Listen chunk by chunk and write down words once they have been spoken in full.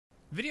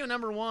Video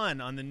number 1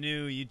 on the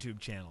new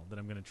YouTube channel that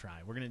I'm going to try.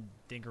 We're going to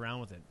dink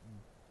around with it, and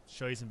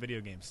show you some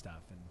video game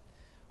stuff, and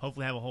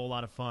hopefully have a whole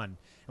lot of fun.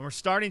 And we're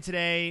starting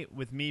today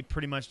with me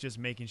pretty much just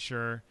making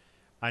sure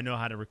I know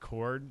how to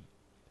record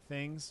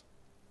things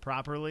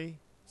properly.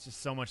 It's just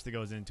so much that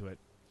goes into it.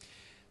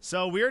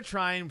 So we're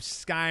trying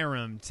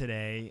Skyrim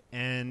today,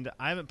 and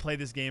I haven't played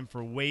this game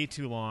for way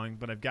too long,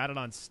 but I've got it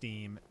on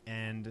Steam,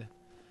 and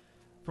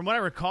from what I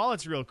recall,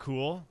 it's real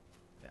cool.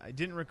 I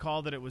didn't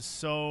recall that it was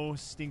so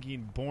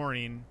stinking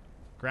boring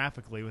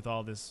graphically with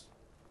all this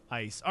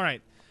ice. All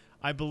right,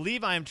 I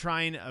believe I am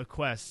trying a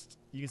quest.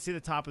 You can see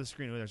the top of the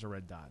screen. Oh, there's a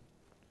red dot.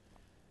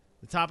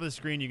 The top of the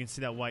screen, you can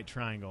see that white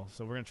triangle.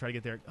 So we're going to try to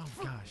get there. Oh,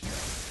 gosh.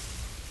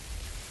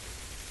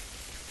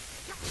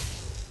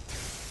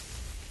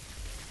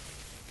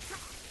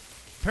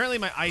 Apparently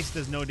my ice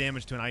does no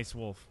damage to an ice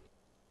wolf.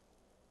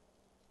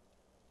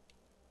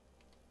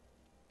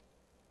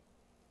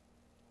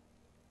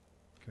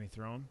 Can we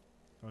throw him?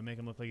 Or we make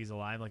him look like he's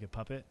alive, like a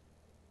puppet?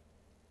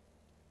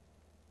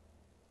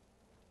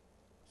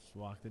 Just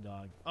walk the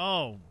dog.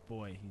 Oh,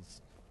 boy,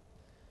 he's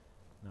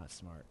not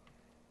smart.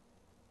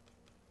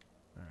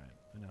 Alright,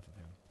 enough of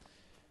him.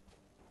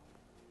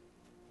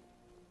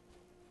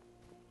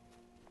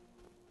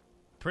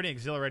 Pretty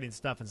exhilarating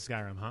stuff in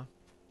Skyrim, huh?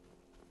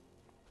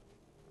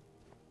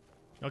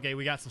 Okay,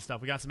 we got some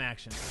stuff. We got some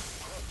action.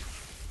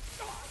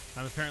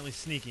 I'm apparently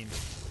sneaking.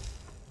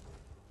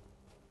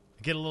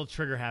 I get a little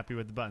trigger happy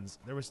with the buttons.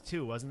 There was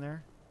 2, wasn't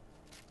there?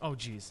 Oh,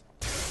 jeez.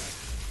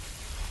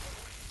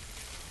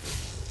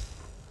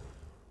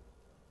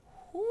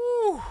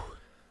 Whew.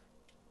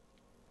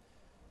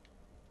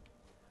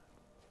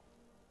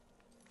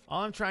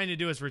 All I'm trying to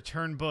do is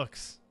return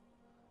books.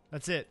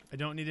 That's it. I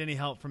don't need any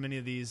help from any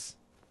of these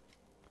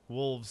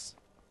wolves.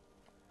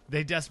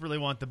 They desperately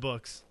want the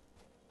books.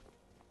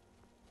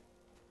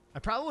 I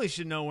probably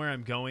should know where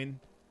I'm going.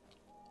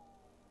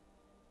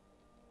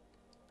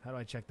 How do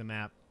I check the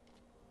map?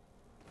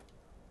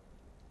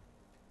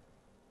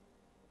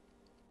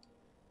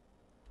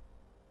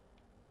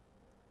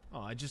 Oh,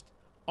 I just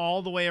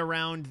all the way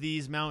around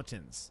these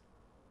mountains.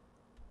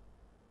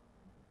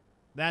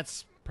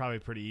 That's probably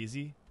pretty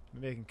easy.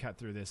 Maybe I can cut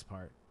through this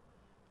part.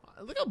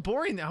 Look how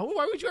boring that.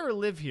 Why would you ever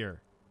live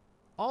here?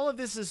 All of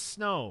this is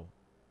snow.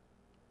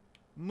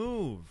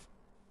 Move.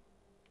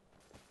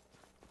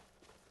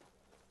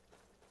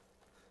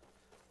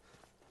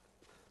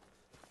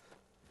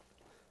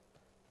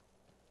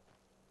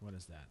 What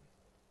is that?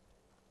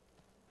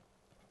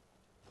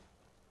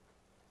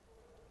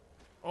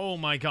 Oh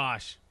my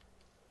gosh.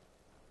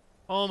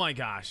 Oh my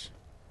gosh.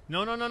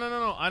 No, no, no, no, no,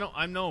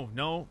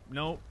 no.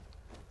 No.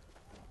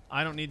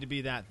 I don't need to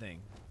be that thing.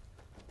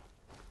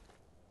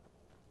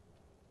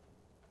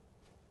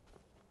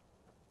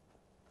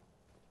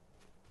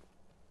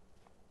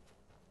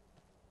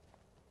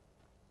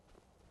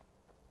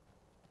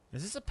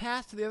 Is this a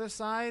path to the other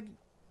side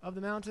of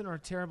the mountain or a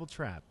terrible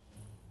trap?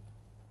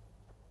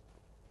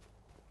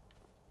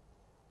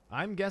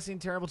 I'm guessing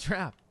terrible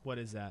trap. What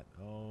is that?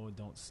 Oh,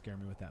 don't scare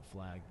me with that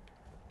flag.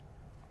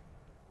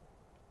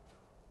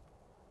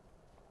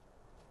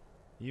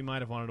 You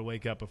might have wanted to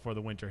wake up before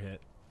the winter hit.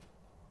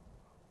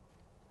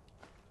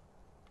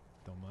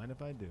 Don't mind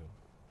if I do.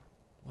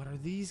 What are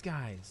these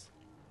guys?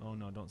 Oh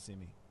no, don't see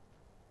me.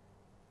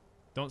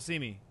 Don't see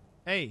me.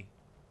 Hey!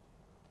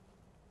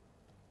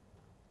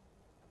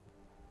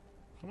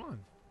 Come on.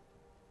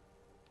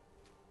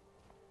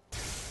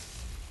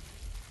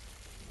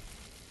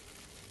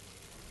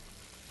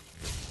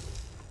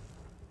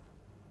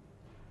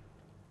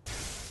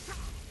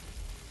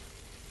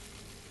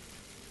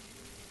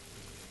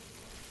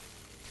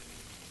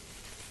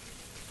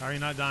 How are you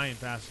not dying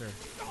faster?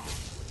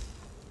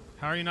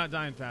 How are you not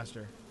dying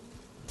faster?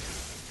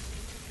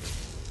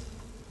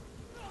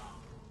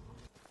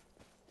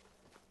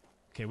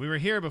 Okay, we were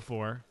here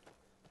before.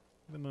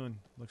 The moon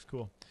looks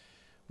cool.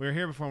 We were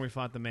here before and we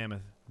fought the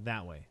mammoth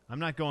that way. I'm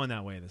not going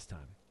that way this time.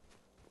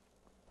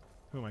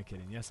 Who am I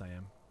kidding? Yes, I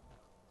am.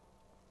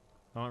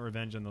 I want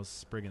revenge on those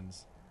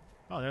Spriggans.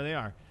 Oh, there they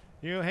are.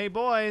 You, hey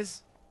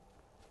boys.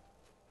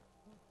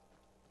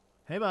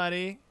 Hey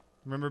buddy.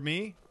 Remember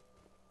me?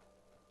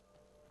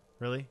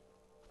 Really?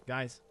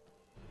 Guys?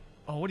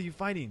 Oh, what are you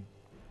fighting?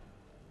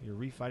 You're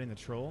refighting the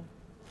troll?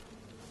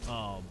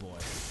 Oh, boy.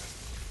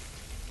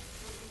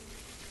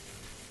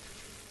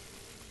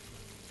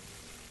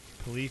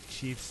 Police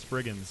Chief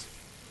Spriggans.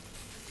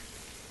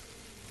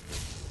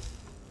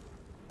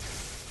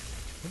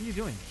 What are you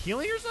doing?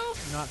 Healing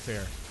yourself? Not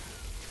fair.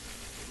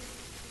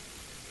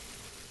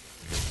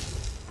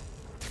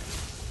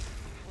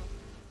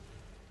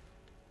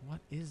 What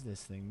is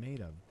this thing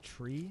made of?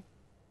 Tree?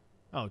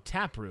 Oh,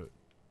 taproot.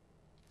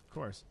 Of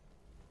course.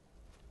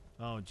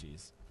 Oh,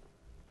 jeez.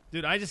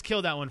 Dude, I just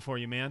killed that one for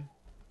you, man.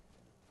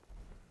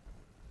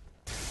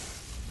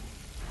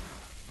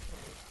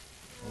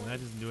 Well, that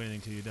doesn't do anything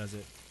to you, does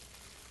it?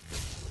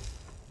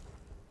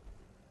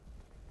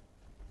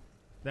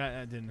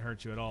 That didn't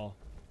hurt you at all.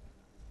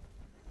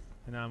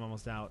 And now I'm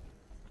almost out.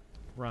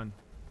 Run.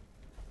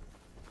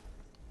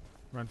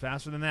 Run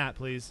faster than that,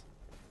 please.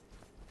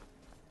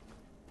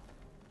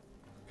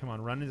 Come on,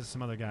 run into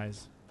some other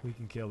guys we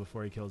can kill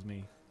before he kills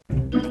me.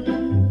 What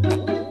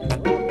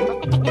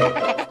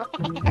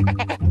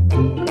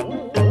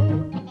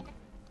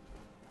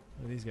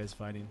are these guys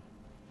fighting?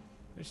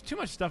 There's too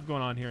much stuff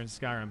going on here in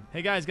Skyrim.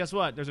 Hey guys, guess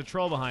what? There's a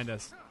troll behind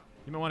us.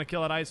 You might want to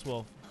kill that ice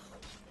wolf.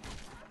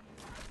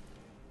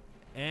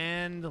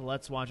 And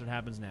let's watch what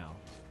happens now.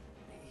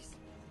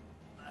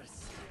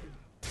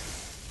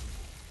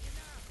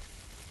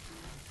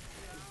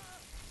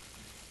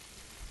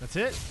 That's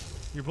it?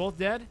 You're both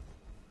dead?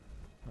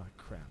 Oh,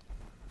 crap.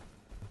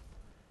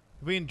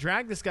 If we can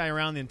drag this guy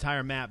around the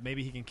entire map,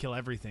 maybe he can kill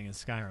everything in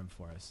Skyrim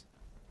for us.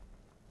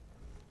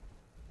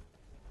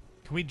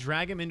 Can we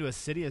drag him into a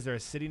city? Is there a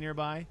city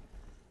nearby?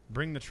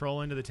 Bring the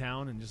troll into the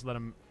town and just let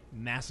him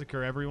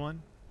massacre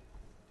everyone?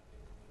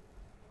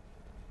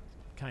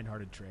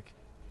 Kind-hearted trick.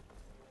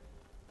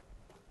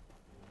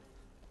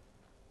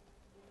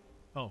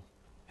 Oh.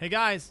 Hey,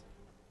 guys!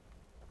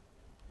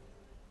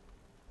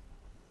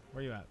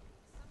 Where are you at?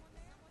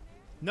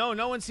 No,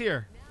 no one's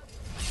here.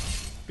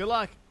 Good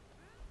luck.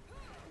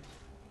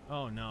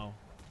 Oh, no.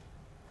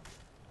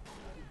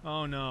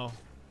 Oh, no.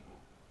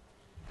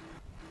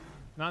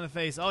 Not in the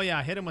face. Oh,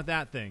 yeah, hit him with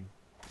that thing.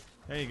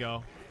 There you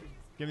go.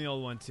 Give me the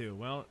old one, too.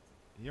 Well,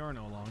 you're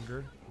no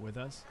longer with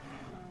us.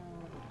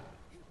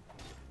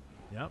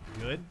 Yep,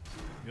 good.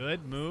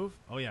 Good, move.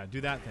 Oh, yeah,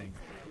 do that thing.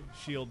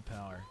 Shield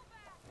power.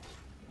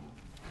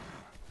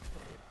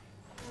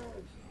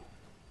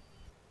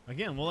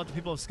 Again, we'll let the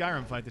people of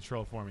Skyrim fight the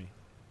troll for me.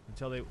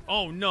 Until they...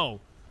 Oh,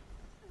 no!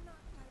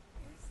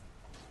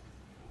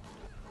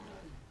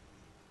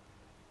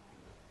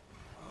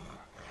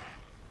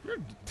 You're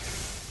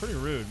pretty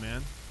rude,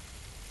 man.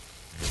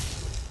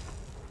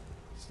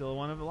 Still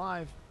one of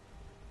alive.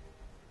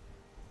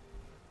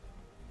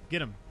 Get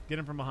him. Get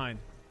him from behind.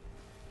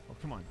 Oh,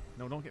 come on.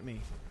 No, don't get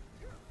me.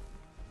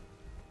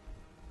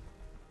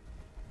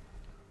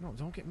 No,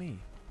 don't get me.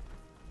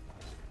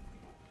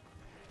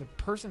 The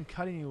person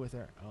cutting you with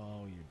their...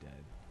 Oh, you're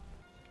dead.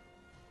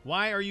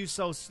 Why are you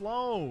so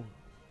slow?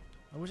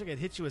 I wish I could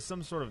hit you with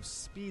some sort of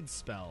speed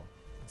spell.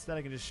 Instead,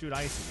 I can just shoot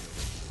ice at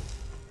you.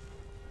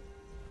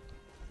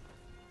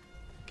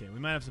 Okay, we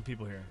might have some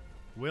people here.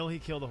 Will he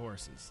kill the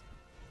horses?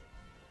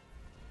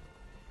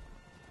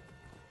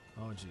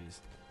 Oh,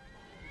 jeez.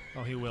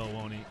 Oh, he will,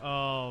 won't he?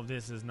 Oh,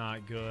 this is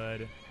not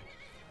good.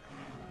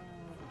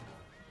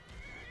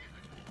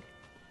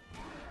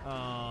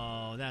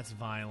 Oh, that's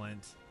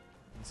violent.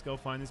 Let's go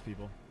find these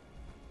people.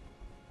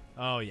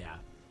 Oh, yeah.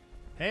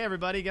 Hey,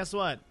 everybody, guess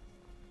what?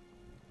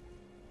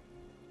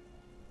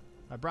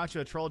 I brought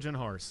you a Trojan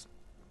horse.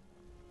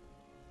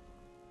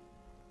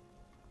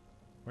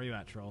 Where you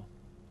at, troll?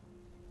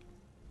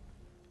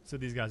 That's what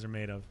these guys are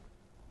made of.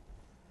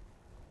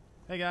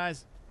 Hey,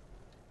 guys.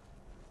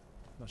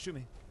 No, shoot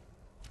me.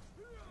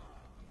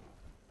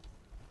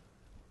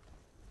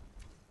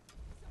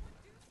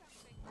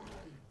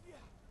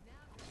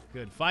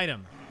 Good, fight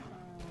him.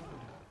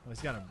 Oh,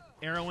 he's got an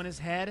arrow in his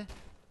head.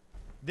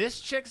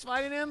 This chick's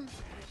fighting him?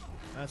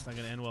 That's not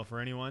going to end well for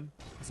anyone.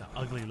 It's an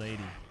ugly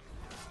lady.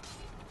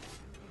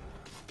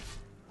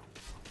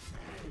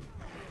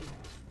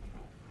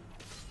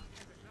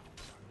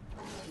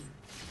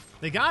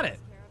 They got it.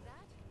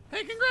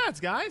 Hey, congrats,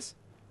 guys.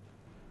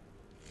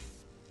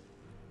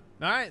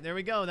 All right, there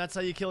we go. That's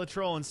how you kill a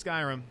troll in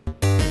Skyrim.